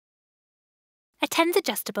TENS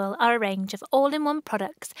Adjustable are a range of all-in-one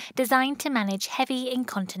products designed to manage heavy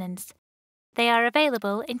incontinence. They are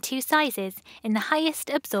available in 2 sizes in the highest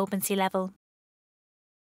absorbency level.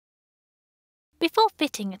 Before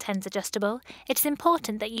fitting a TENS Adjustable, it is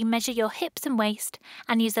important that you measure your hips and waist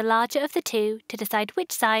and use the larger of the two to decide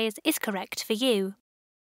which size is correct for you.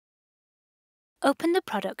 Open the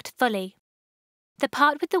product fully. The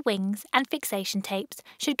part with the wings and fixation tapes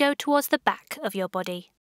should go towards the back of your body.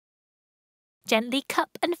 Gently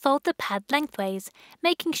cup and fold the pad lengthways,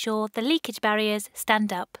 making sure the leakage barriers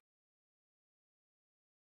stand up.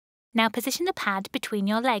 Now position the pad between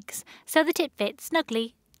your legs so that it fits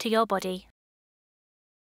snugly to your body.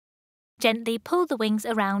 Gently pull the wings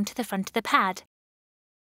around to the front of the pad.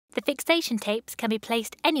 The fixation tapes can be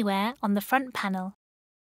placed anywhere on the front panel.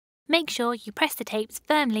 Make sure you press the tapes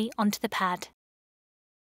firmly onto the pad.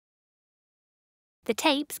 The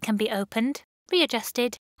tapes can be opened,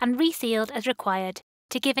 readjusted and resealed as required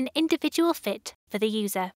to give an individual fit for the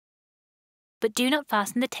user. But do not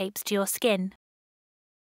fasten the tapes to your skin.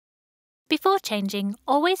 Before changing,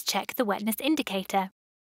 always check the wetness indicator.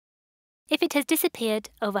 If it has disappeared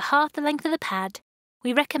over half the length of the pad,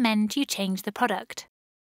 we recommend you change the product.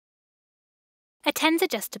 A TENS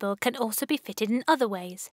Adjustable can also be fitted in other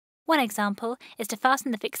ways. One example is to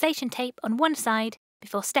fasten the fixation tape on one side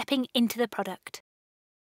before stepping into the product.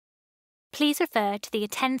 Please refer to the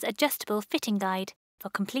TENS Adjustable fitting guide for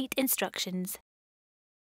complete instructions.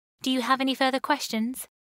 Do you have any further questions?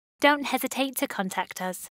 Don't hesitate to contact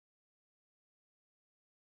us.